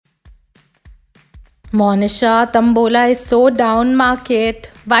Monisha, Tambola is so down market.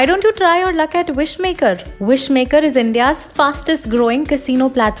 Why don't you try your luck at Wishmaker? Wishmaker is India's fastest growing casino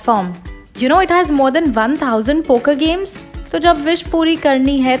platform. You know it has more than 1000 poker games. तो जब wish पूरी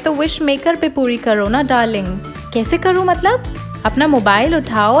करनी है तो Wishmaker पे पूरी करो ना डार्लिंग. कैसे करूँ मतलब? अपना मोबाइल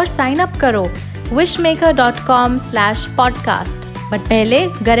उठाओ और साइन अप करो wishmaker.com/podcast. बट पहले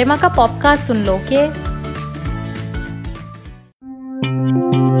गरिमा का पॉडकास्ट सुन लो के.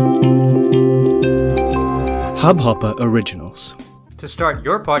 Hubhopper Originals. To start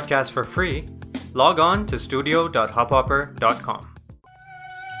your podcast for free, log on to studio.hubhopper.com.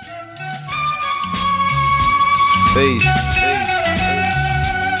 Peace.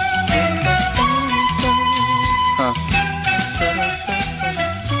 Huh.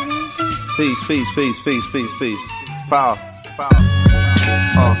 Peace. Pow.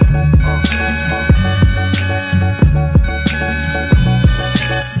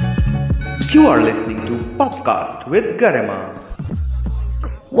 You are listening to Popcast with Garima.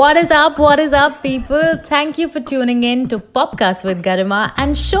 What is up, people? Thank you for tuning in to Popcast with Garima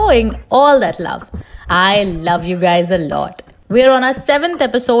and showing all that love. I love you guys a lot. We're on our 7th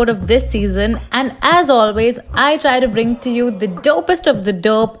episode of this season, and as always, I try to bring to you the dopest of the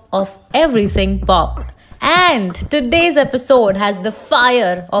dope of everything pop. And today's episode has the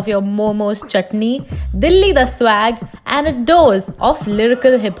fire of your Momo's chutney, Dilli the swag, and a dose of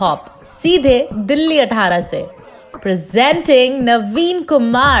lyrical hip-hop. सीधे दिल्ली 18 से. Presenting Naveen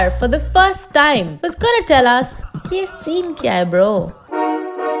Kumar for the first time. Who's gonna tell us कि ये scene क्या है bro?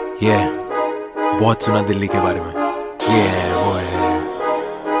 बहुत सुना दिल्ली के बारे में. ये है वो है.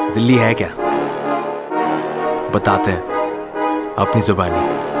 दिल्ली है क्या? बताते हैं अपनी जुबानी.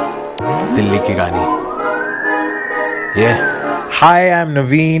 दिल्ली की गानी. Hi, I'm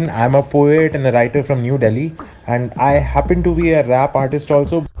Naveen. I'm a poet and a writer from New Delhi, and I happen to be a rap artist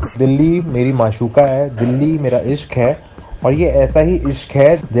also. Delhi मेरी माशूका है, दिल्ली मेरा इश्क है, और ये ऐसा ही इश्क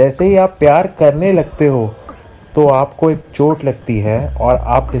है जैसे ही आप प्यार करने लगते हो तो आपको एक चोट लगती है और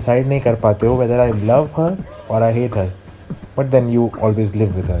आप डिसाइड नहीं कर पाते हो whether I love her or I hate her, but then you always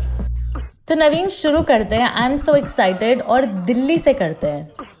live with her. तो नवीन शुरू करते हैं. I'm so excited और दिल्ली से करते हैं.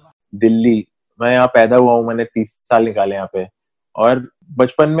 दिल्ली, मैं यहाँ पैदा हुआ हूँ. मैंने 30 साल निकाले यहाँ पे, और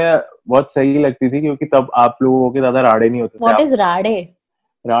बचपन में बहुत सही लगती थी क्योंकि तब आप लोगों के ज्यादा राड़े नहीं होते थे. What is राड़े?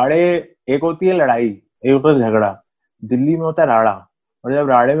 राड़े एक होती है लड़ाई, एक होता है झगड़ा. दिल्ली में होता है राड़ा, और जब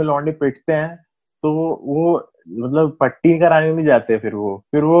राड़े में लौंडे पिटते हैं तो वो मतलब पट्टी कराने नहीं जाते, फिर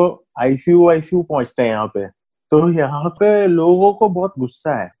वो आईसीयू पहुंचते हैं यहाँ पे. तो यहाँ पे लोगों को बहुत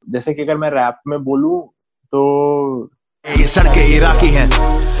गुस्सा है. जैसे कि अगर मैं रैप में बोलूं तो ये सड़कें इराकी हैं,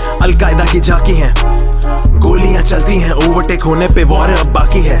 अलकायदा की झांकी हैं, गोलियां चलती हैं, ओवरटेक होने पे वॉर अब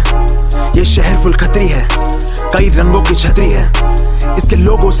बाकी है. ये शहर फुल खतरी है, कई रंगों की छतरी है, इसके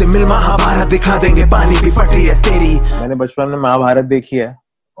लोगों से मिल महाभारत दिखा देंगे, पानी भी फट रही है तेरी. मैंने बचपन में महाभारत देखी है,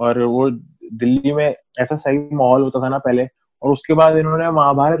 और वो दिल्ली में ऐसा सही माहौल होता था ना पहले, और उसके बाद इन्होंने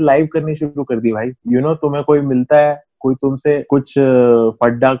महाभारत लाइव करनी शुरू कर दी. भाई तुम्हें कोई मिलता है, कोई तुमसे कुछ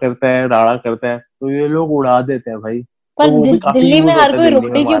फड्डा करता है, राड़ा करता है, तो ये लोग उड़ा देते हैं भाई. पर दिल्ली में हर कोई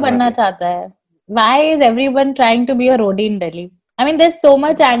रोडी क्यों बनना चाहता है? Why is everyone trying to be a roadie in Delhi? I mean, there's so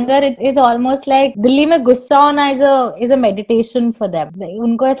much anger. It's almost like Delhi में गुस्सा होना is a meditation for them.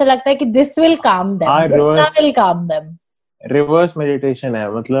 उनको ऐसा लगता है कि this will calm them. गुस्सा will calm them. Reverse meditation है.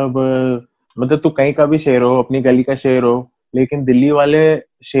 मतलब तू कहीं का भी शेर हो, अपनी गली का शेर हो, लेकिन दिल्ली वाले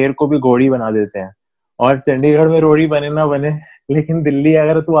शेर को भी घोड़ी बना देते हैं. और चंडीगढ़ में रोडी बने ना बने, लेकिन दिल्ली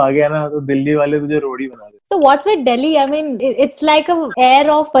अगर तू आ गया ना तो दिल्ली वाले तुझे रोडी बना देते. So what's with Delhi? I mean, it's like a air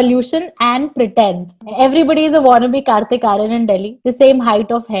of pollution and pretense. Everybody is a wannabe Kartik Aaryan in Delhi, the same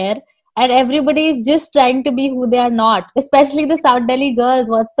height of hair, and everybody is just trying to be who they are not. Especially the South Delhi girls.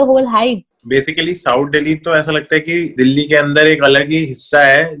 What's the whole hype? Basically south Delhi तो ऐसा लगता है कि दिल्ली के अंदर एक अलग ही हिस्सा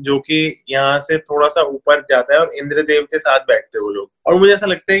है जो कि यहाँ से थोड़ा सा ऊपर जाता है, और इंद्रदेव के साथ बैठते हैं वो लोग. और मुझे ऐसा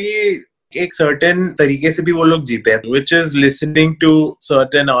लगता है कि एक सर्टेन तरीके से भी वो लोग जीते हैं, which is listening to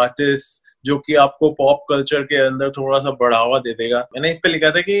certain artists, जो कि आपको पॉप कल्चर के अंदर थोड़ा सा बढ़ावा दे देगा. मैंने इस पे लिखा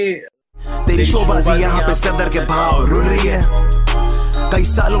था कि तेरी शोबाजी यहाँ पे सदर के भाव रुल रही है, कई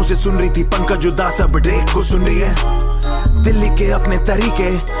सालों से सुन रही थी पंकज उदास, अब ड्रेक को सुन रही है. दिल्ली के अपने तरीके,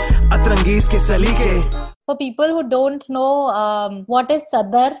 अतरंगीज के सलीके. For people who don't know what is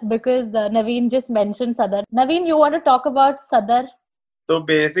Sadar, because Naveen just mentioned Sadar. Naveen, you want to talk about Sadar? तो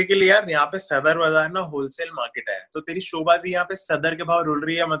बेसिकली यार यहाँ पे सदर बाजार ना होलसेल मार्केट है, तो तेरी शोबाजी यहाँ पे सदर के भाव रुल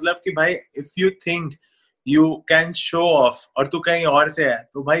रही है. मतलब कि भाई if you think you can show off और तू कहीं और से है,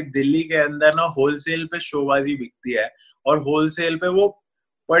 तो भाई दिल्ली के अंदर ना होलसेल पे शोबाजी बिकती है, और होलसेल पे वो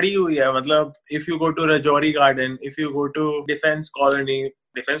पड़ी हुई है. मतलब if you go to Rajouri garden, if you go to defence colony,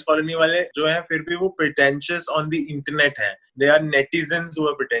 defence colony वाले जो हैं फिर भी वो प्रिटेंशियस ऑन द इंटरनेट हैं, they are netizens who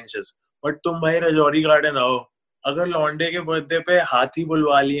are pretentious. But तुम भाई राजौरी गार्डन आओ, अगर लौंडे के बर्थडे पे हाथी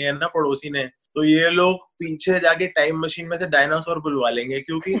बुलवा लिए हैं ना पड़ोसी ने, तो ये लोग पीछे जाके टाइम मशीन में से डायनासोर बुलवा लेंगे,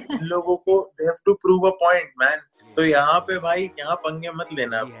 क्योंकि इन लोगों को they have to prove a point man. तो यहाँ पे भाई यहाँ पंगे मत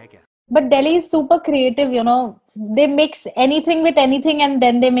लेना। But Delhi is super creative, you know. They mix anything with anything and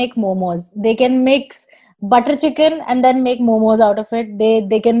then they make momos. They can mix butter chicken and then make momos out of it.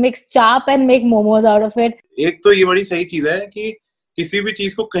 They can mix chaap and make momos out of it. एक तो ये बड़ी सही चीज है कि किसी भी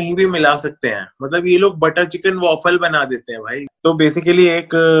चीज को कहीं भी मिला सकते हैं, मतलब ये लोग बटर चिकन वॉफल बना देते हैं भाई। तो बेसिकली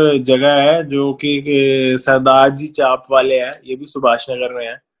एक जगह है जो कि सरदार जी चाप वाले हैं, ये भी सुभाष नगर में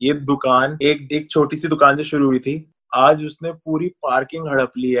है। ये दुकान एक छोटी सी दुकान से शुरू हुई थी, आज उसने पूरी पार्किंग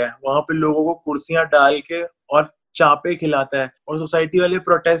हड़प ली है। वहां पे लोगों को कुर्सियां डाल के और चापे खिलाता है, और सोसाइटी वाले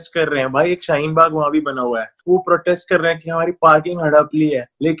प्रोटेस्ट कर रहे हैं भाई। एक शाहीन बाग वहां भी बना हुआ है, वो प्रोटेस्ट कर रहे हैं कि हमारी पार्किंग हड़प ली है,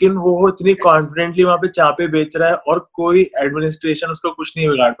 लेकिन वो इतनी कॉन्फिडेंटली वहां पे चापे बेच रहा है और कोई एडमिनिस्ट्रेशन उसको कुछ नहीं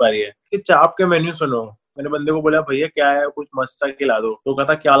बिगाड़ पा रही है। कि चाप के मेन्यू सुनो, मैंने बंदे को बोला भैया क्या है, कुछ मस्त सा खिला दो। तो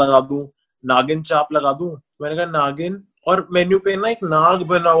कहता क्या लगा दूं, नागिन चाप लगा दूं। मैंने कहा नागिन, और मेन्यू पे ना एक नाग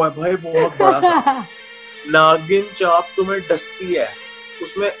बना हुआ है भाई, बहुत बड़ा सा। नागिन चाप तुम्हें डसती है,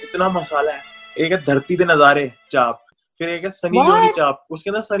 उसमें इतना मसाला है। एक है धरती दे नजारे चाप, फिर एक है सनी लियोनी चाप, उसके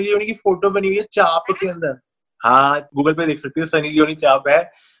अंदर सनी लियोनी की फोटो बनी हुई है चाप के अंदर। हाँ गूगल पे देख सकती है, सनी लियोनी चाप है,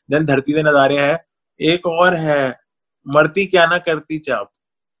 देन धरती दे नजारे है, एक और है मरती क्या ना करती चाप।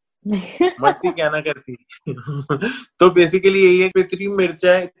 मरती क्या ना करती। तो बेसिकली यही है, इतनी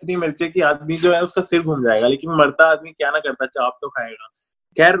मिर्च है कि आदमी जो है उसका सिर घूम जाएगा, लेकिन मरता आदमी क्या ना करता, चाप तो खाएगा।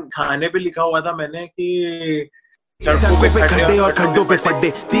 खैर खाने पे लिखा हुआ था मैंने कि सड़कों पे खड्डे और खड्डों पे फड्डे,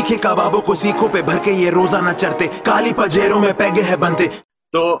 तीखे कबाबों को सीखों पे भर के ये रोजाना चढ़ते, काली पजेरों में पैगे है बनते।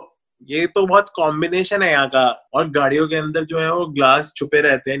 तो ये तो बहुत कॉम्बिनेशन है यहाँ का। और गाड़ियों के अंदर जो है वो ग्लास छुपे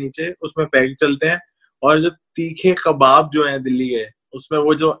रहते हैं नीचे, उसमें पैग चलते हैं। और जो तीखे कबाब जो है दिल्ली के, उसमें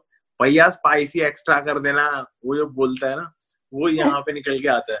वो जो भैया स्पाइसी एक्स्ट्रा कर देना, वो जो बोलता है ना, वो यहाँ पे निकल के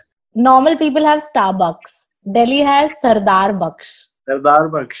आता है। Normal people have Starbucks. Delhi has Sardar Baksh. Sardar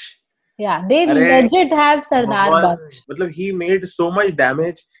Baksh, Yeah, they legit have Sardar Baksh. मतलब he made so much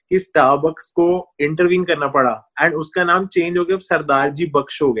damage कि स्टारबक्स को इंटरवीन करना पड़ा, एंड उसका नाम चेंज हो गया, अब सरदार जी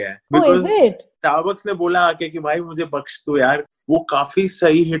बख्श हो गया है। Oh, is it? स्टारबक्स ने बोला आके कि भाई मुझे बख्श तू यार, वो काफी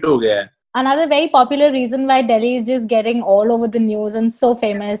सही हिट हो गया है। Another very popular reason why Delhi is just getting all over the news and so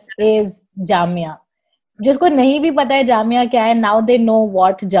famous is Jamia. जिसको नहीं भी पता है जामिया क्या है, now they know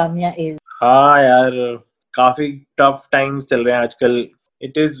what Jamia is. हाँ यार, काफी टफ टाइम्स चल रहे हैं आजकल।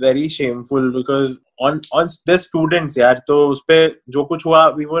 It is very shameful because on the students यार, तो उसपे जो कुछ हुआ,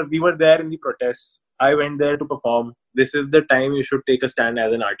 we were there in the protests. I went there to perform. This is the time you should take a stand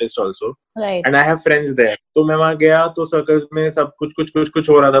as an artist also. Right. And I have friends there. तो मैं वहाँ गया तो सर्कल्स में सब कुछ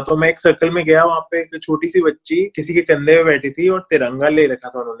हो रहा था। तो मैं एक सर्कल में गया, वहाँ पे एक छोटी सी बच्ची किसी के कंधे पे बैठी थी और तिरंगा ले रखा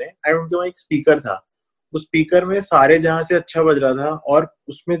था उन्होंने, एंड उनके वहाँ एक स्पीकर था। उस स्पीकर में सारे जहां से अच्छा बज रहा था, और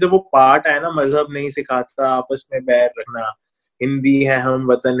उसमें जो वो पार्ट आया ना, मजहब नहीं सिखाता आपस में बैर रखना, हिंदी है हम,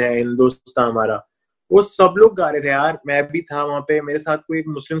 वतन है हिंदुस्तान हमारा, वो सब लोग गा रहे थे यार। मैं भी था वहां पे, मेरे साथ कोई एक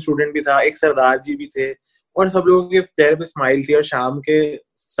मुस्लिम स्टूडेंट भी था, एक सरदार जी भी थे, और सब लोगों के चेहरे पे स्माइल थी। और शाम के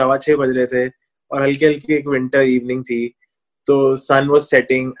 6:15 बज रहे थे और हल्की हल्की एक विंटर इवनिंग थी, तो sun was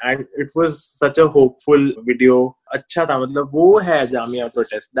setting and it was such a hopeful video. अच्छा था, मतलब वो है Jamia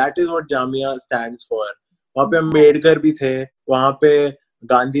protest, that is what Jamia stands for. वहां पे अम्बेडकर भी थे, वहां पे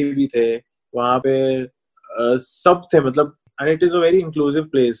गांधी भी थे, वहां पे सब थे, मतलब and it is a very inclusive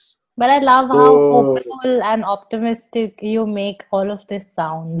place. But I love how hopeful and optimistic you make all of this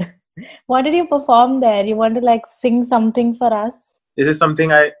sound. What did you perform there? You want to like sing something for us? This is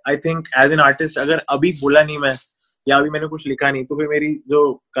something I think as an artist, अगर अभी बोला नहीं मैं, या अभी मैंने कुछ लिखा नहीं, तो फिर मेरी जो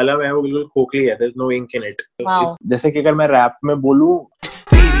कलम है वो बिल्कुल खोखली है, there's no ink in it. Wow. जैसे कि अगर मैं रैप में बोलूं,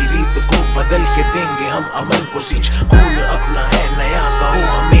 तेरी रीत को बदल के देंगे हम अमल को सींच, खून अपना है नया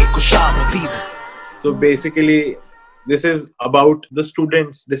कहो हमें खुशामदीद। So basically this is about the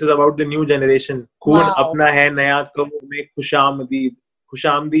students, this is about the new generation. खून अपना है नया कहो हमें खुशामदीद।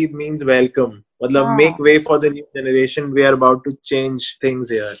 खुशामदीद means welcome, मतलब make way for the new generation. We are about to change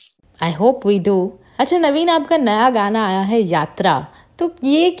things here. I hope we do. अच्छा नवीन, आपका नया गाना आया है यात्रा, तो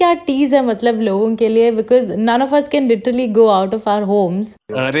ये क्या टीज है मतलब लोगों के लिए, because none of us can literally go out of our homes.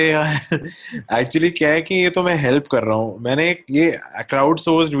 अरे यार एक्चुअली क्या है कि ये तो मैं हेल्प कर रहा हूँ। मैंने ये क्राउड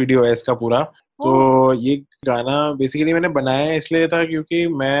सोर्स्ड वीडियो है इसका पूरा। तो ये गाना बेसिकली मैंने बनाया इसलिए था क्योंकि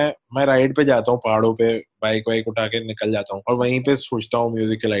मैं राइड पे जाता हूँ पहाड़ों पे, बाइक वाइक उठा के निकल जाता हूँ और वहीं पे सोचता हूँ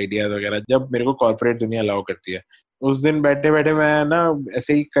म्यूजिकल आइडियाज वगैरह, जब मेरे को कॉर्पोरेट दुनिया अलाउ करती है। उस दिन बैठे बैठे मैं ना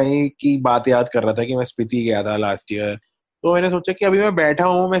ऐसे ही कहीं की बात याद कर रहा था कि मैं स्पीति गया था लास्ट ईयर, तो मैंने सोचा कि अभी मैं बैठा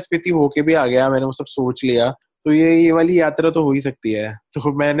हूँ, मैं स्पीति होके भी आ गया, मैंने वो सब सोच लिया, तो ये वाली यात्रा तो हो ही सकती है।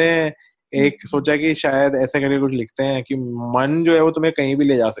 तो मैंने एक सोचा कि शायद ऐसा करके कुछ लिखते हैं कि मन जो है वो तुम्हें कहीं भी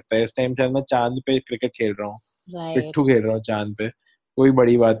ले जा सकता है। इस टाइम शायद मैं चांद पे क्रिकेट खेल रहा हूँ, पिट्ठू खेल रहा हूँ चांद पे, कोई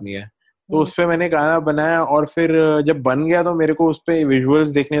बड़ी बात नहीं है। तो उस पे मैंने गाना बनाया और फिर जब बन गया तो मेरे को उस पे विजुअल्स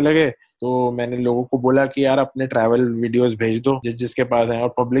देखने लगे, तो मैंने लोगों को बोला कि यार अपने ट्रैवल वीडियोस भेज दो जिसके पास है,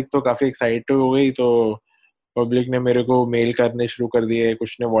 और पब्लिक तो काफी एक्साइटेड हो गई। तो पब्लिक ने मेरे को मेल करने शुरू कर दिए,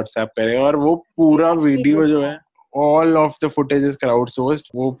 कुछ ने व्हाट्सएप करे, और वो पूरा वीडियो जो है all of the footage is crowdsourced,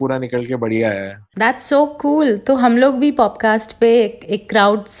 वो पूरा निकल के बढ़िया है। That's so cool. तो हम लोग भी पॉडकास्ट पे एक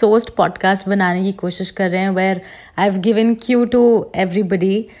crowdsourced पॉडकास्ट बनाने की कोशिश कर रहे हैं where I've given cue to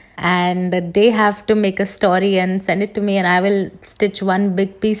everybody and they have to make a story and send it to me and I will stitch one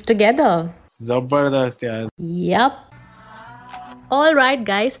big piece together. जबरदस्त यार। Yup. Alright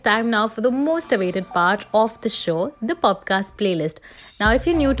guys, time now for the most awaited part of the show, the Popcast playlist. Now if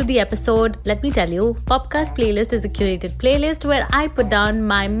you're new to the episode, let me tell you, Popcast playlist is a curated playlist where I put down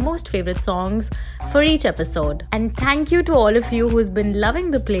my most favorite songs for each episode. And thank you to all of you who's been loving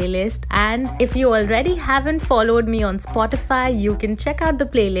the playlist. And if you already haven't followed me on Spotify, you can check out the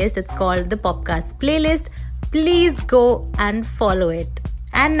playlist. It's called the Popcast playlist. Please go and follow it.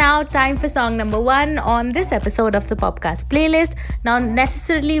 And now time for song number 1 on this episode of the Popcast playlist. Now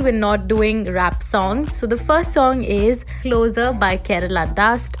necessarily we're not doing rap songs. So the first song is Closer by Kerala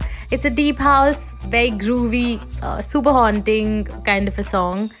Dust. It's a deep house, very groovy, super haunting kind of a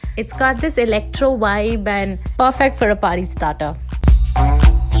song. It's got this electro vibe and perfect for a party starter.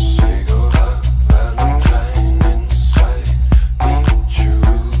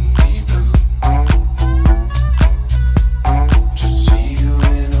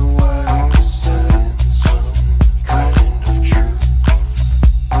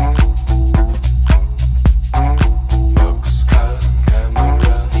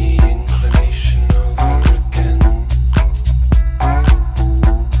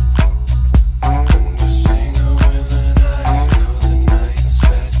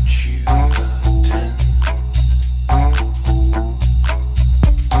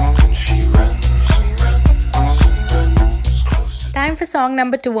 Song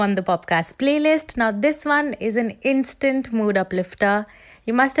number 2 on the Popcast playlist. Now this one is an instant mood uplifter.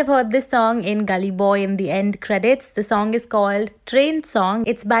 You must have heard this song in Gully Boy in the end credits. The song is called Train Song.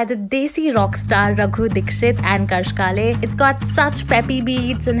 It's by the Desi rock star Raghu Dikshit and Karsh Kale. It's got such peppy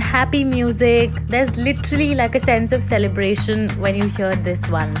beats and happy music. There's literally like a sense of celebration when you hear this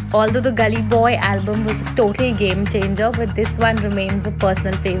one. Although the Gully Boy album was a total game changer, but this one remains a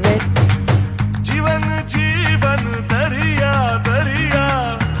personal favorite. जीवन जीवन दरिया दरिया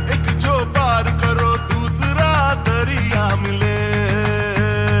एक जो पार करो दूसरा दरिया मिले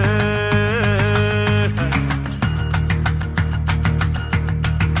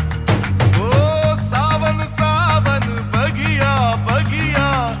ओ सावन सावन बगिया बगिया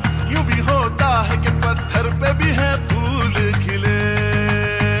यूं भी होता है कि पत्थर पे भी है फूल खिले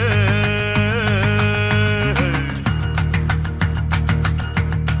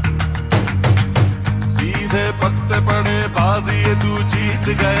पत्ते पड़े बाजी ये तू जीत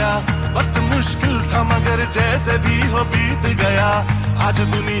गया वक्त मुश्किल था मगर जैसे भी हो बीत गया आज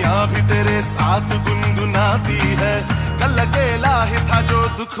दुनिया भी तेरे साथ गुनगुनाती है कल अकेला ही था जो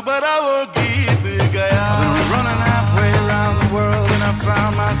दुख भरा वो गीत गया running halfway around the world and I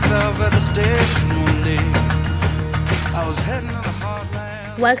found myself at a station one day I was heading to the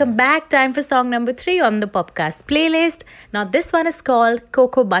heartland. Welcome back. Time for song number 3 on the Popcast playlist. Now this one is called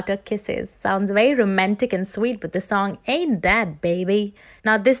Cocoa Butter Kisses. Sounds very romantic and sweet, but the song ain't that, baby.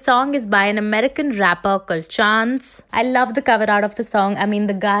 Now this song is by an American rapper called Chance. I love the cover art of the song. I mean,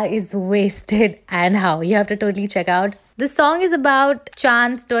 the guy is wasted and how. You have to totally check out. The song is about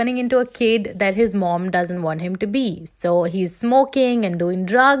Chance turning into a kid that his mom doesn't want him to be. So he's smoking and doing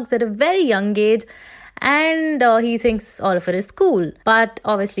drugs at a very young age. And he thinks all of it is cool. But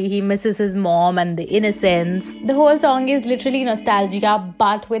obviously he misses his mom and the innocence. The whole song is literally nostalgia,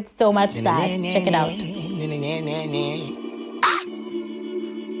 but with so much sass. Check it out.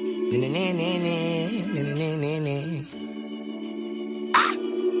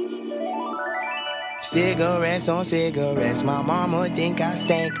 Cigarettes on cigarettes, my mama think I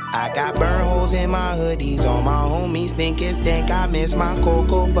stink. I got burn holes in my hoodies, all my homies think it stink. I miss my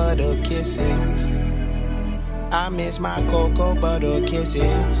cocoa butter kisses. I miss my cocoa butter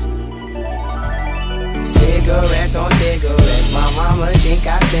kisses. Cigarettes on cigarettes, my mama think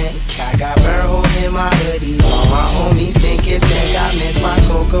I stink. I got burn holes in my hoodies, all my homies think it stink. I miss my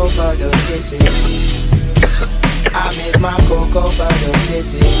cocoa butter kisses. I miss my cocoa butter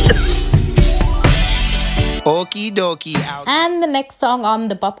kisses. Okie dokie out. And the next song on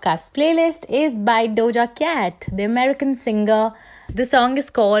the Popcast playlist is by Doja Cat, the American singer. The song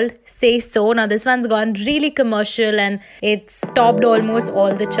is called Say So. Now, this one's gone really commercial and it's topped almost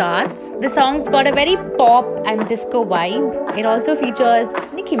all the charts. The song's got a very pop and disco vibe. It also features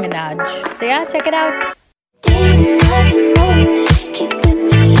Nicki Minaj. So, yeah, check it out. Keeping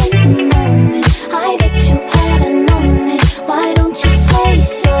me in the moment. I bet you hadn't known it. Why don't you say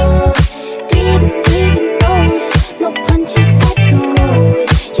so? Didn't even notice. No punches got to roll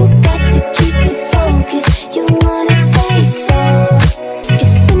with. You got to keep me focused. You wanna say so?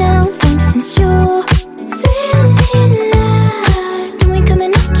 It's been a long time since you feeling like you ain't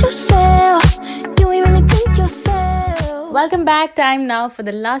coming out yourself. You ain't really think yourself. Welcome back. Time now for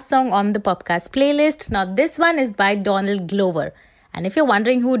the last song on the Popcast playlist. Now, this one is by Donald Glover. And if you're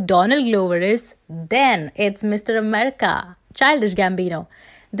wondering who Donald Glover is, then it's Mr. America, Childish Gambino.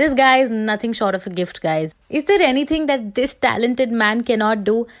 This guy is nothing short of a gift, guys. Is there anything that this talented man cannot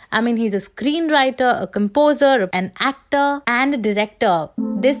do? I mean, he's a screenwriter, a composer, an actor, and a director.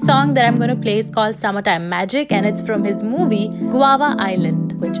 This song that I'm going to play is called Summertime Magic, and it's from his movie Guava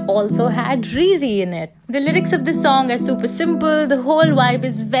Island, which also had Riri in it. The lyrics of this song are super simple. The whole vibe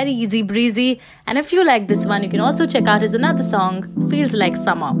is very easy breezy. And if you like this one, you can also check out his another song, Feels Like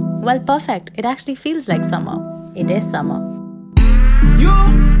Summer. Well, perfect. It actually feels like summer. It is summer. You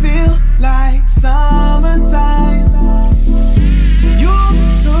feel like summertime. You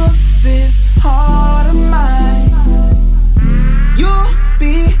took this heart of mine. You'll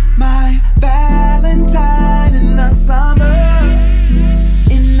be my Valentine in the summer.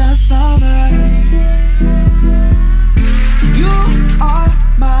 In the summer. You are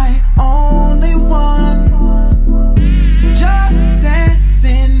my only one. Just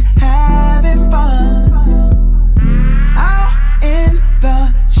dancing, having fun.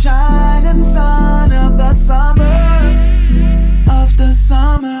 Shining sun of the summer, of the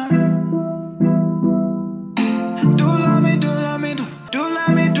summer. Do love me, do love me, do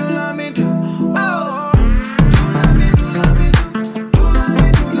love me, do love me, do. Oh, do love me, do love me, do love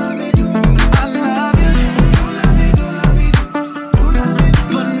me, do love me, do. I love you. Do love me, do love me, do love me,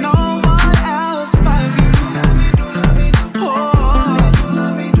 but no one else but you. Do love me, do love me, oh, do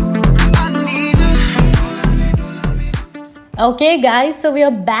love me, do. I need you. Okay guys, so we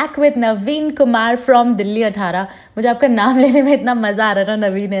are back with Naveen Kumar from Delhi 18. मुझे आपका नाम लेने में इतना मज़ा आ रहा है ना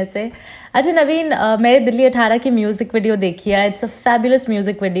नवीन ऐसे. अच्छा नवीन, मेरे दिल्ली 18 की म्यूज़िक वीडियो देखी है. It's a fabulous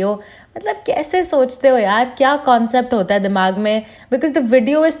music video. मतलब कैसे सोचते हो यार, क्या कॉन्सेप्ट होता है दिमाग में? Because the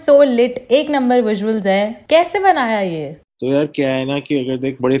video is so lit, एक नंबर विजुअल्स हैं. कैसे बनाया ये? तो यार क्या है ना कि अगर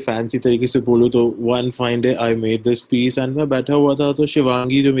देख बड़े फैंसी तरीके से बोलूँ तो one fine day I made this piece and मैं बैठा हुआ था तो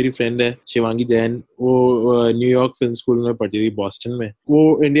शिवांगी जो मेरी फ्रेंड है, शिवांगी जैन, वो न्यूयॉर्क फिल्म स्कूल में पढ़ती थी बॉस्टन में.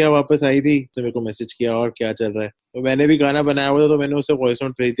 वो इंडिया वापस आई थी तो मेरे को मैसेज किया और क्या चल रहा है. तो मैंने भी गाना बनाया हुआ था तो मैंने उसे वॉइस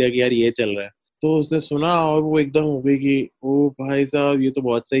नोट भेज दिया कि यार ये चल रहा है. तो उसने सुना और वो एकदम हो गई कि ओ भाई साहब ये तो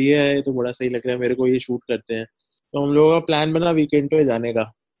बहुत सही है, ये तो बड़ा सही लग रहा है मेरे को, ये शूट करते हैं. तो हम लोगों का प्लान बना वीकेंड पे जाने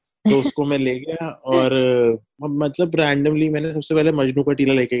का. तो उसको मैं ले गया और मतलब रैंडमली मैंने सबसे पहले मजनू का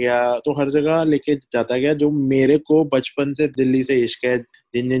टीला लेके गया. तो हर जगह लेके जाता गया जो मेरे को बचपन से दिल्ली से इश्क है,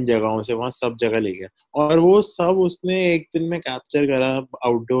 जिन जिन जगहों से, वहां सब जगह ले गया. और वो सब उसने एक दिन में कैप्चर करा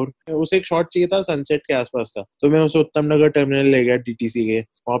आउटडोर. उसे एक शॉट चाहिए था सनसेट के आसपास का, तो मैं उसे उत्तम नगर टर्मिनल ले गया टीटीसी के.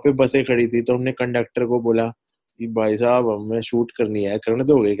 वहां पे बसें खड़ी थी तो हमने कंडक्टर को बोला कि भाई साहब हमें शूट करनी है, करने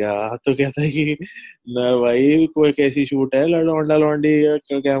दोगे क्या? तो कहता है कि ना भाई कोई कैसी शूट है, लौंडा लौंडी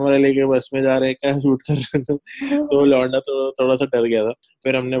कैमरा लेके बस में जा रहे हैं, क्या शूट कर रहे हो? तो लौंडा तो थोड़ा सा डर गया था.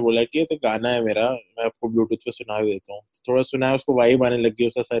 फिर हमने बोला कि ये तो गाना है मेरा, मैं आपको ब्लूटूथ पे सुना देता हूँ. थोड़ा सुना, उसको वाइब आने लग गई,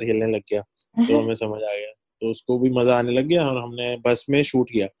 उसका सर हिलने लग गया. तो हमें समझ आ गया, तो उसको भी मजा आने लग गया और हमने बस में शूट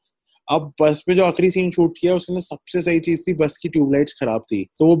किया. अब बस में जो आखिरी सीन शूट किया उसके अंदर सबसे सही चीज थी, बस की ट्यूबलाइट्स खराब थी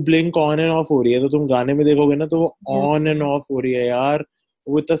तो वो ब्लिंक ऑन एंड ऑफ हो रही है. तो तुम गाने में देखोगे ना तो वो ऑन एंड ऑफ हो रही है यार.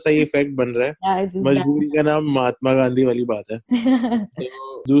 वो इतना सही इफेक्ट बन रहा है. मजबूरी का नाम महात्मा गांधी वाली बात है.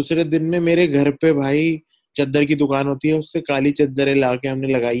 तो दूसरे दिन में मेरे घर पे भाई चद्दर की दुकान होती है, उससे काली चद्दरें लाके हमने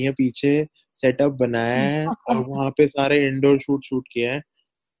लगाई हैं, पीछे सेटअप बनाया है और वहां पे सारे इंडोर शूट किए हैं.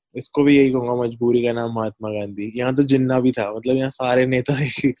 इसको भी यही कहूंगा, मजबूरी का नाम महात्मा गांधी. यहाँ तो जिन्ना भी था, मतलब यहाँ सारे नेता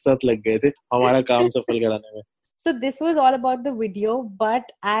एक साथ लग गए थे हमारा काम सफल कराने में. So this was all about the video, but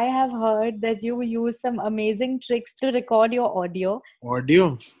I have heard that you use some amazing tricks to record your audio. Audio?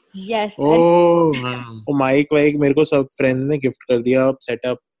 Yes. Mic वाइक मेरे को सब फ्रेंड्स ने गिफ्ट कर दिया.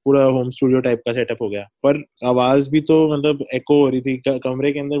 सेटअप पूरा होम स्टूडियो टाइप का सेटअप हो गया, पर आवाज भी तो मतलब एको हो रही थी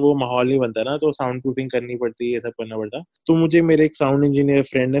कमरे के अंदर, वो माहौल नहीं बनता ना, तो साउंड प्रूफिंग करनी पड़ती है, ये सब करना पड़ता। तो मुझे मेरे एक साउंड इंजीनियर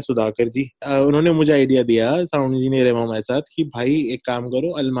फ्रेंड है सुधाकर जी, उन्होंने मुझे आइडिया दिया, साउंड इंजीनियर है हमारे साथ, कि भाई एक काम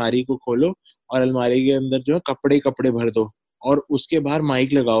करो, अलमारी को खोलो और अलमारी के अंदर जो है कपड़े कपड़े भर दो और उसके बाहर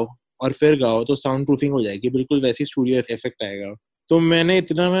माइक लगाओ और फिर गाओ, तो साउंड प्रूफिंग हो जाएगी, बिल्कुल वैसी स्टूडियो इफेक्ट आएगा। तो मैंने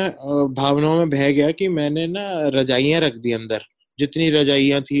इतना मैं भावनाओं में बह गया कि मैंने ना रजाइयां रख दी अंदर, जितनी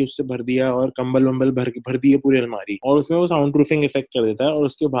रजाइयां थी उससे भर दिया और कंबल वंबल भर दिए पूरी अलमारी, और उसमें वो साउंड प्रूफिंग इफेक्ट कर देता है और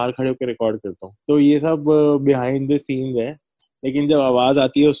उसके बाहर खड़े होकर रिकॉर्ड करता हूँ। तो ये सब बिहाइंड द सीन्स है, लेकिन जब आवाज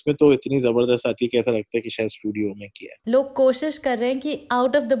आती है उसमें तो इतनी जबरदस्त आती है कि ऐसा लगता है कि शायद स्टूडियो में किया है। लोग कोशिश कर रहे हैं कि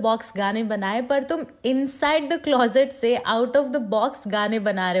आउट ऑफ द बॉक्स गाने बनाए, पर तुम इनसाइड द क्लोजेट से आउट ऑफ द बॉक्स गाने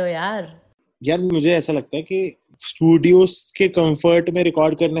बना रहे हो यार। यार मुझे ऐसा लगता है कि स्टूडियोज के कंफर्ट में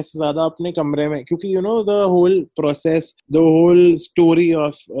रिकॉर्ड करने से ज्यादा अपने कमरे में, क्योंकि you know the whole process, the whole story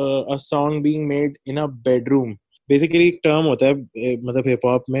of a song being made in a bedroom, basically एक टर्म होता है मतलब हिप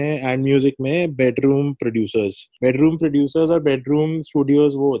हॉप में एंड म्यूजिक में, बेडरूम प्रोड्यूसर्स और बेडरूम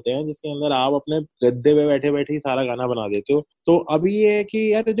स्टूडियोज वो होते हैं जिसके अंदर आप अपने गद्दे पे बैठे बैठे ही सारा गाना बना देते हो। तो अभी ये है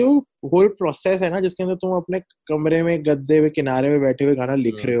कि यार जो होल प्रोसेस है ना, जिसके अंदर तुम अपने कमरे में गद्दे पे किनारे में बैठे हुए गाना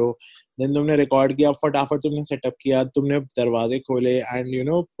लिख रहे हो, देन तुमने रिकॉर्ड किया, फटाफट तुमने सेटअप किया, तुमने दरवाजे खोले एंड यू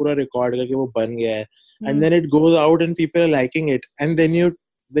नो पूरा रिकॉर्ड करके वो बन गया है, and then it goes out and people are liking it, and then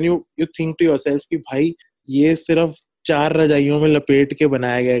you think to yourself कि भाई ये सिर्फ 4 रजाइयों में लपेट के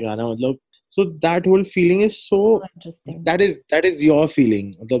बनाया गया गाना, मतलब so that whole feeling is so Interesting. that is your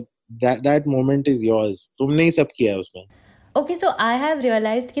feeling, मतलब that moment is yours, तुमने ही सब किया है उसमें। Okay, so I have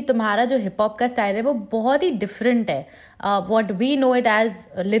realised कि तुम्हारा जो हिप हॉप का स्टाइल है वो बहुत ही डिफरेंट है, what we know it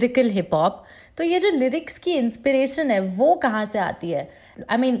as lyrical hip hop. तो ये जो लिरिक्स की इंस्पिरेशन है वो कहाँ से आती है?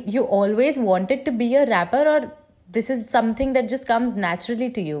 I mean, you always wanted to be a rapper और this is something that just comes naturally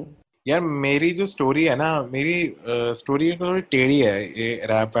to you? यार मेरी जो स्टोरी है ना, मेरी स्टोरी थोड़ी टेढ़ी है, ये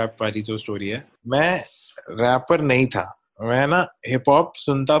रैप वाली जो स्टोरी है। मैं रैपर नहीं था, मैं ना हिप हॉप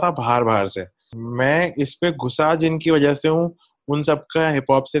सुनता था बाहर से, मैं इस पे घुसा जिनकी वजह से हूँ, उन सब का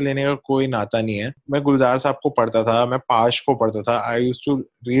हिप हॉप से लेने का कोई नाता नहीं है। मैं गुलजार साहब को पढ़ता था, मैं पाश को पढ़ता था, I used to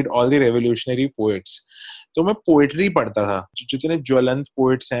read all the revolutionary poets, तो मैं पोएट्री पढ़ता था, जितने ज्वलंत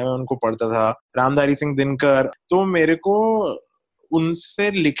पोएट्स हैं मैं उनको पढ़ता था, रामधारी सिंह दिनकर, तो मेरे को उनसे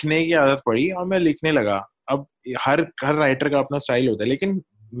लिखने की आदत पड़ी और मैं लिखने लगा। अब हर राइटर का अपना स्टाइल होता है, लेकिन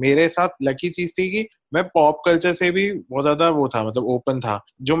मेरे साथ लकी चीज थी कि मैं पॉप कल्चर से भी बहुत ज्यादा वो था, मतलब ओपन था।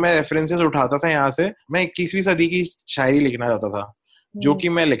 जो मैं रेफरेंसेस उठाता था यहाँ से, मैं 21वीं सदी की शायरी लिखना चाहता था, जो कि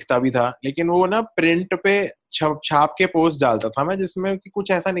मैं लिखता भी था, लेकिन वो ना प्रिंट पे छाप के पोस्ट डालता था मैं, जिसमें कि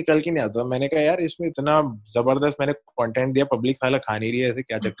कुछ ऐसा निकल के नहीं आता। मैंने कहा यार इसमें इतना जबरदस्त मैंने कंटेंट दिया, पब्लिक साला खा नहीं रही है, ऐसे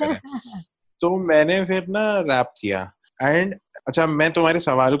क्या चक्कर है। तो मैंने फिर ना रैप किया। एंड अच्छा, मैं तुम्हारे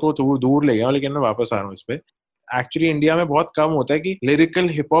सवाल को दूर ले गया हूँ, लेकिन मैं वापस आ रहा हूँ इस पे। एक्चुअली इंडिया में बहुत कम होता है कि लिरिकल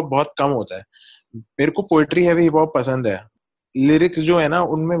हिप हॉप बहुत कम होता है। मेरे को पोएट्री हैवी हिप हॉप पसंद है, लिरिक्स जो है ना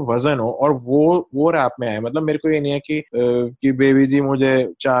उनमें वजन हो, और वो रैप में है। मतलब मेरे को ये नहीं है कि बेबी जी मुझे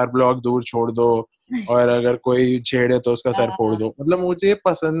 4 ब्लॉक दूर छोड़ दो और अगर कोई छेड़े तो उसका सर फोड़ दो, मतलब मुझे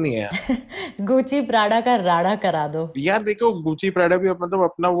पसंद नहीं है। गुची प्राडा का राडा करा दो। यार देखो, गुची प्राडा भी मतलब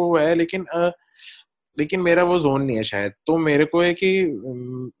अपना वो है, लेकिन मेरा वो जोन नहीं है शायद। तो मेरे को है कि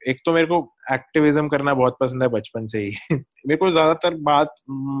एक तो मेरे को एक्टिविज्म करना बहुत पसंद है बचपन से ही। मेरे को ज्यादातर बात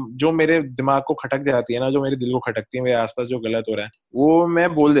जो मेरे दिमाग को खटक जाती है ना, जो मेरे दिल को खटकती है, मेरे आसपास जो गलत हो रहा है वो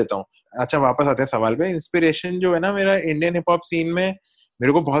मैं बोल देता हूँ। अच्छा, वापस आते हैं सवाल पे। इंस्पिरेशन जो है ना, मेरा इंडियन हिप हॉप सीन में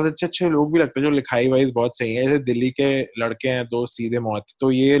मेरे को बहुत अच्छे लोग भी लगते हैं जो लिखाई वाइज बहुत सही है। जैसे दिल्ली के लड़के हैं दो, सीधे मौत,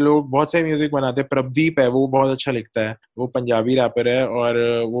 तो ये लोग बहुत सही म्यूजिक बनाते हैं। प्रभदीप है, वो बहुत अच्छा लिखता है, वो पंजाबी रैपर है, और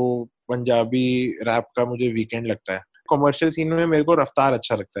वो पंजाबी रैप का मुझे वीकेंड लगता है। कमर्शियल सीन में मेरे को रफ्तार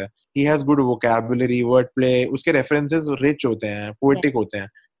अच्छा लगता है, he has good vocabulary, word play, उसके रेफरेंसेस रिच होते हैं, पोएटिक होते हैं।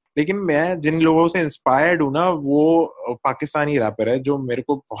 लेकिन मैं जिन लोगों से इंस्पायर्ड हूँ ना, वो पाकिस्तानी रैपर है जो मेरे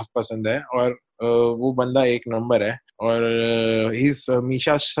को बहुत पसंद है, और वो बंदा एक नंबर है। और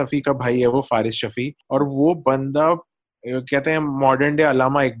मीशा शफी का भाई है वो, फारिस शफी, और वो बंदा कहते हैं मॉडर्न डे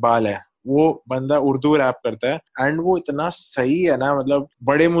अल्लामा इकबाल है। वो बंदा उर्दू रैप करता है, एंड वो इतना सही है ना, मतलब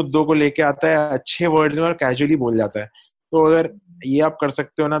बड़े मुद्दों को लेके आता है अच्छे वर्ड्स में और कैजुअली बोल जाता है। तो अगर ये आप कर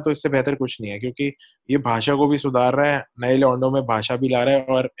सकते हो ना, तो इससे बेहतर कुछ नहीं है, क्योंकि ये भाषा को भी सुधार रहा है, नए लौंडों में भाषा भी ला रहा है,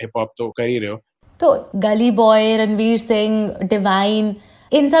 और हिप हॉप तो कर ही रहे हो। तो गली बॉय, रणवीर सिंह, डिवाइन,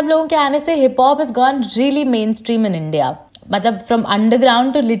 इन सब लोगों के आने से hip hop has gone really mainstream in India. मतलब from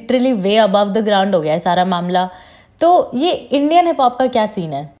underground to literally way above the ground हो गया है सारा मामला। तो ये इंडियन हिप हॉप का क्या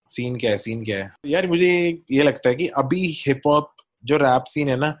सीन है? सीन क्या है यार, मुझे ये लगता है कि अभी हिप हॉप जो रैप सीन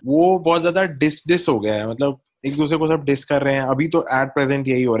है ना, वो बहुत ज्यादा डिस हो गया है। मतलब एक दूसरे को सब डिस कर रहे हैं। अभी तो एट प्रेजेंट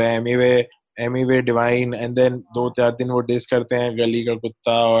यही हो रहा है, एमीवे डिवाइन, एंड देन 2-4 दिन वो डिस करते हैं गली का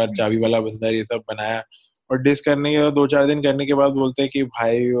कुत्ता और चाबी वाला बंदर, ये सब बनाया, और डिस करने के 2-4 दिन करने के बाद बोलते हैं कि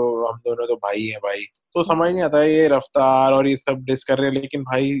भाई हम दोनों तो भाई हैं भाई। तो समझ नहीं आता ये रफ्तार और ये सब डिस कर रहे हैं, लेकिन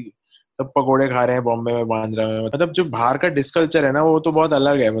भाई सब पकोड़े खा रहे हैं बॉम्बे में, बांद्रा में। मतलब जो बाहर का डिस कल्चर है ना, वो तो बहुत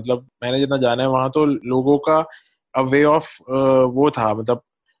अलग है। मतलब मैंने जितना जाना है वहां तो लोगों का वे ऑफ वो था, मतलब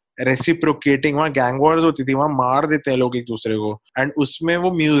रेसिप्रोकेटिंग। वहाँ गैंग वॉर्स होती थी, वहाँ मार देते हैं लोग एक दूसरे को, एंड उसमें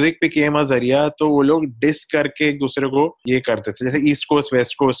वो म्यूजिक बिकेम अ जरिया। तो वो लोग डिस करके एक दूसरे को ये करते थे। जैसे ईस्ट कोस्ट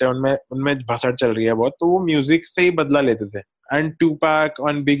वेस्ट कोस्ट है, उनमें उनमें भसड़ चल रही है बहुत, तो वो म्यूजिक से ही बदला लेते थे। एंड टूपैक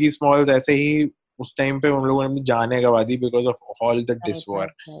और बिगी स्मॉल्स ऐसे ही उस टाइम पे उन लोगों ने अपनी जाने गवा दी because of all the dish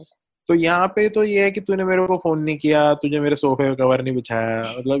war. तो यहाँ पे तो ये है कि तूने मेरे को फोन नहीं किया, तुझे मेरे सोफे पे कवर नहीं बिछाया,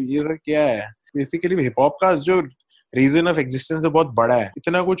 मतलब ये सब क्या है? बेसिकली हिप हॉप का जो रीजन ऑफ एग्जिस्टेंस बहुत बड़ा है।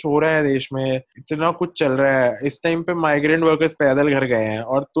 इतना कुछ हो रहा है देश में, इतना कुछ चल रहा है। इस टाइम पे माइग्रेंट वर्कर्स पैदल घर गए हैं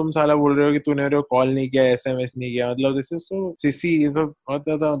और तुम साला बोल रहे हो कि तूने मेरे को कॉल नहीं किया, एसएमएस नहीं किया। मतलब दिस इज सो सिसी, ये सब बहुत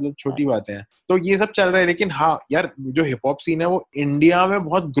ज्यादा मतलब छोटी बातें हैं। तो ये सब चल रहा है, लेकिन हाँ यार, जो हिप हॉप सीन है वो इंडिया में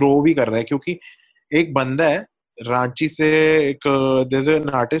बहुत ग्रो भी कर रहा है, क्योंकि एक बंदा है रांची से, एक there is an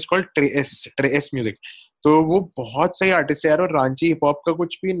artist called Tre Ess music. तो वो बहुत सही आर्टिस्ट है यार, और रांची हिप हॉप का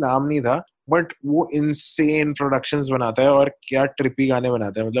कुछ भी नाम नहीं था, बट वो इनसेन प्रोडक्शंस बनाता है और क्या ट्रिपी गाने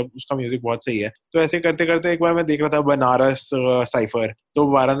बनाता है। मतलब उसका म्यूजिक बहुत सही है। तो ऐसे करते करते एक बार मैं देख रहा था बनारस साइफर, तो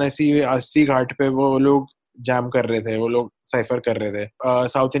वाराणसी 80 घाट पे वो लोग जैम कर रहे थे, वो लोग साइफर कर रहे थे।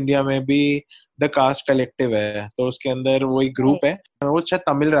 साउथ इंडिया में भी द कास्ट कलेक्टिव है, तो उसके अंदर वो एक ग्रुप है, वो शायद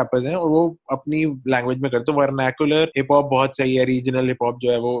तमिल रैपर्स हैं और वो अपनी लैंग्वेज में करते हैं। वर्नाकुलर हिप हॉप बहुत सही है, रीजनल हिप हॉप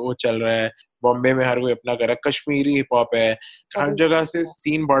जो है वो चल रहा है। बॉम्बे में हर कोई अपना कर रहा है, कश्मीरी हिप हॉप है, हर जगह से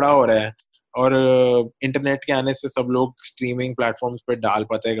सीन बड़ा हो रहा है। और इंटरनेट के आने से सब लोग स्ट्रीमिंग प्लेटफॉर्म्स पे डाल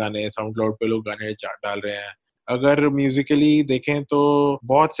पाते हैं गाने, साउंड क्लाउड पे लोग गाने डाल रहे हैं। अगर म्यूजिकली देखें तो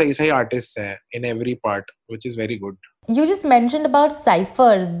बहुत सही सही आर्टिस्ट हैं in every part, which is very good. You just mentioned about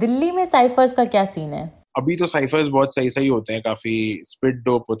ciphers. Delhi में ciphers का क्या सीन है? अभी तो साइफर्स बहुत सही सही होते हैं, काफी स्पिट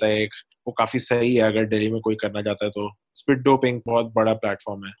डोप होता है एक, वो काफी सही है अगर दिल्ली में कोई करना चाहता है तो। स्पिट डोप एक बहुत बड़ा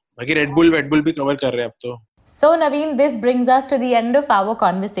प्लेटफॉर्म है, बाकी रेडबुल भी कवर कर रहे हैं अब तो। So Naveen, this brings us to the end of our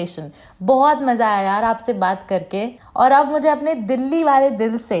conversation. बहुत मजा आया यार आपसे बात करके, और अब मुझे अपने दिल्ली वाले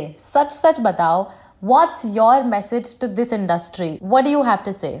दिल से सच सच बताओ, what's your message to this industry? What do you have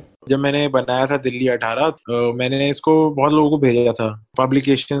to say? जब मैंने बनाया था दिल्ली 18, मैंने इसको बहुत लोगों को भेजा था,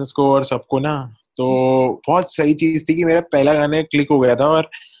 पब्लिकेशंस को और सबको ना। तो बहुत सही चीज थी कि मेरा पहला गाने क्लिक हो गया था और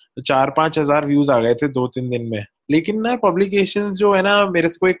 4-5 हजार व्यूज आ गए थे 2-3 दिन में। लेकिन ना पब्लिकेशंस जो है ना, मेरे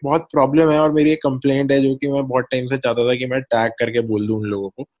को एक बहुत प्रॉब्लम है और मेरी एक कंप्लेंट है जो कि मैं बहुत टाइम से चाहता था कि मैं टैग करके बोल दूं उन लोगों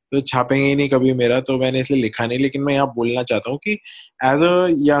को, तो छापेंगे ही नहीं कभी मेरा, तो मैंने इसलिए लिखा नहीं। लेकिन मैं यहाँ बोलना चाहता हूँ कि as a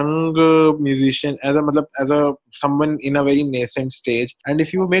young musician, as a someone in a very nascent stage, and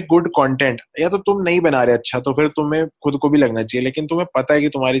if you make good content, या तो तुम नहीं बना रहे अच्छा, तो फिर तुम्हें खुद को भी लगना चाहिए, लेकिन तुम्हें पता है कि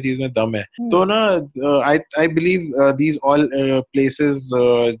तुम्हारी चीज में दम है, तो ना I believe these all places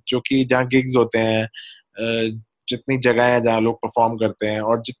जो कि जहाँ गिग्स होते हैं, जितनी जगह है जहाँ लोग परफॉर्म करते हैं,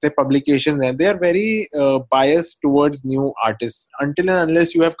 और जितने पब्लिकेशन हैं, they are very biased towards new artists until and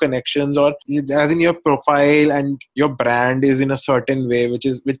unless you have connections, or as in your profile and your brand is in a certain way which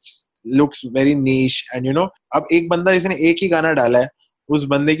looks very niche, and you know, अब एक बंदा जिसने एक ही गाना डाला है, उस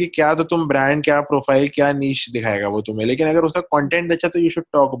बंदे की क्या तो तुम ब्रांड, क्या प्रोफाइल, क्या नीश दिखाएगा वो तुम्हें, लेकिन अगर उसका कंटेंट अच्छा तो you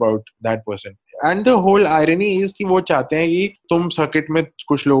should talk about that person. And the whole irony is कि वो चाहते हैं कि तुम सर्किट में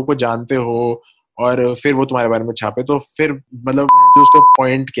कुछ लोगों को जानते हो और फिर वो तुम्हारे बारे में छापे, तो फिर मतलब जो उसका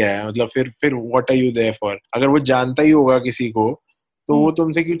पॉइंट क्या है, मतलब फिर what are you there for? अगर वो जानता ही होगा किसी को तो वो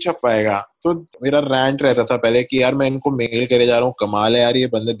तुमसे क्यों छपवाएगा? तो मेरा रैंट रहता था पहले कि यार मैं इनको मेल करे जा रहा हूँ, कमाल है यार, ये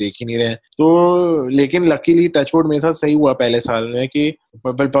बंदे देख ही नहीं रहे। तो लेकिन लकीली टचवुड मेरे साथ सही हुआ पहले साल में कि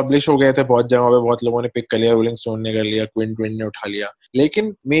पब्लिश हो गए थे बहुत जगह पे, बहुत लोगों ने पिक कर लिया, रोलिंग स्टोन ने कर लिया, क्विंट ने उठा लिया।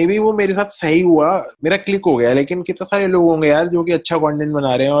 लेकिन मे बी वो मेरे साथ सही हुआ, मेरा क्लिक हो गया। लेकिन कितने सारे लोग होंगे यार जो कि अच्छा कंटेंट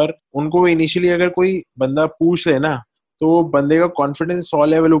बना रहे हैं, और उनको इनिशियली अगर कोई बंदा पूछ ले ना, तो बंदे का कॉन्फिडेंस 100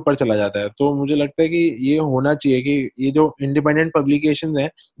 लेवल ऊपर चला जाता है। तो मुझे लगता है कि ये होना चाहिए कि ये जो इंडिपेंडेंट पब्लिकेशंस हैं,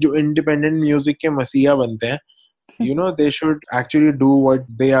 जो इंडिपेंडेंट म्यूजिक के मसीहा बनते हैं, you know, they should actually do what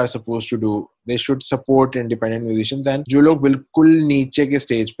they are supposed to do. They should support independent musicians, and जो लोग बिल्कुल नीचे के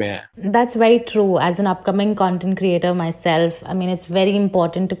स्टेज पे हैं। That's very true. As an upcoming content creator myself, I mean, it's very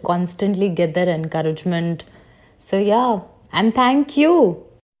important to constantly get that encouragement. So yeah, and thank you.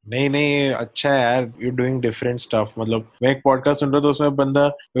 नहीं अच्छा है यार, यू डूइंग डिफरेंट स्टफ। मतलब मैं एक पॉडकास्ट सुन रहा था, उसमें बंदा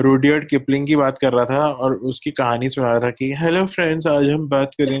रुडियार्ड किपलिंग की बात कर रहा था और उसकी कहानी सुना रहा था कि हेलो फ्रेंड्स, आज हम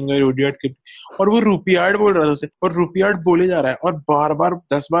बात करेंगे रुडियार्ड किपलिंग, और वो रुपियार्ड बोल रहा था उसे, और रुपियार्ड बोले जा रहा है और बार बार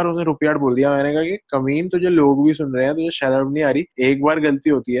 10 बार उसने रुपियार्ड बोल दिया। मैंने कहा कि कमीन, तुझे लोग भी सुन रहे हैं, तुझे शर्म नहीं आ रही? एक बार गलती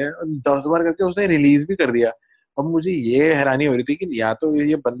होती है और 10 बार करके उसने रिलीज भी कर दिया। अब मुझे ये हैरानी हो रही थी कि या तो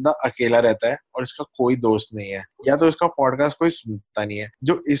ये बंदा अकेला रहता है और इसका कोई दोस्त नहीं है, या तो इसका पॉडकास्ट कोई सुनता नहीं है,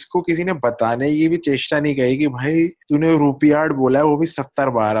 जो इसको किसी ने बताने की भी चेष्टा नहीं करी कि भाई तूने रुपियार्ड बोला है, वो भी 70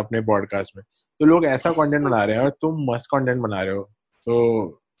 बार अपने पॉडकास्ट में। तो लोग ऐसा कंटेंट बना रहे हैं और तुम मस्त कंटेंट बना रहे हो, तो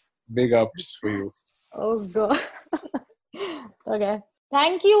big ups for you. Oh God. Okay.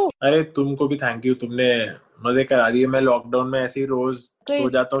 Thank you. अरे तुमको भी थैंक यू, तुमने मजे करा दिए। मैं लॉकडाउन में ऐसे ही रोज सो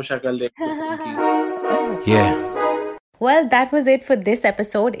जाता हूँ शक्ल देख के। Well, that was it for this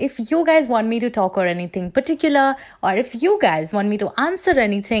episode. If you guys want me to talk or anything particular, or if you guys want me to answer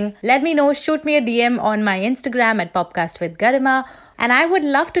anything, let me know. Shoot me a DM on my Instagram at Popcast with Garima, and I would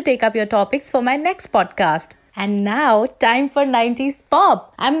love to take up your topics for my next podcast. And now, time for 90s pop.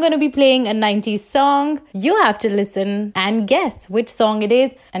 I'm going to be playing a 90s song. You have to listen and guess which song it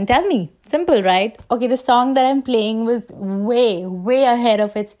is and tell me. Simple, right? Okay, the song that I'm playing was way ahead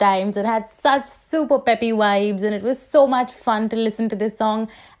of its times and had such super peppy vibes, and it was so much fun to listen to this song.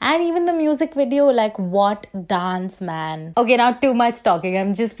 And even the music video, like, what dance, man. Okay, now too much talking.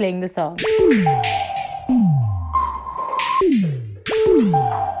 I'm just playing the song.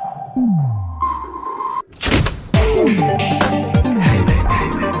 Hey baby,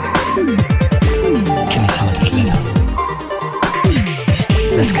 give me some of this love.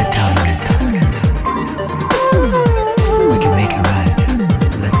 Let's get down on it. We can make it right.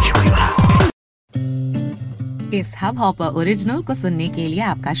 Let me show you how. इस hub hopper original को सुनने के लिए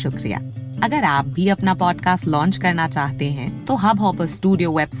आपका शुक्रिया। अगर आप भी अपना पॉडकास्ट लॉन्च करना चाहते हैं तो हब हॉपर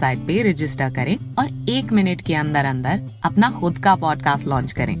स्टूडियो वेबसाइट पे रजिस्टर करें और 1 मिनट के अंदर अंदर अपना खुद का पॉडकास्ट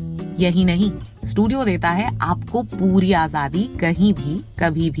लॉन्च करें। यही नहीं, स्टूडियो देता है आपको पूरी आजादी कहीं भी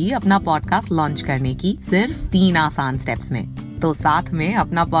कभी भी अपना पॉडकास्ट लॉन्च करने की, सिर्फ 3 आसान स्टेप्स में। तो साथ में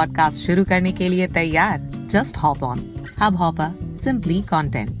अपना पॉडकास्ट शुरू करने के लिए तैयार? Just hop on hub hopper, simply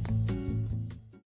content.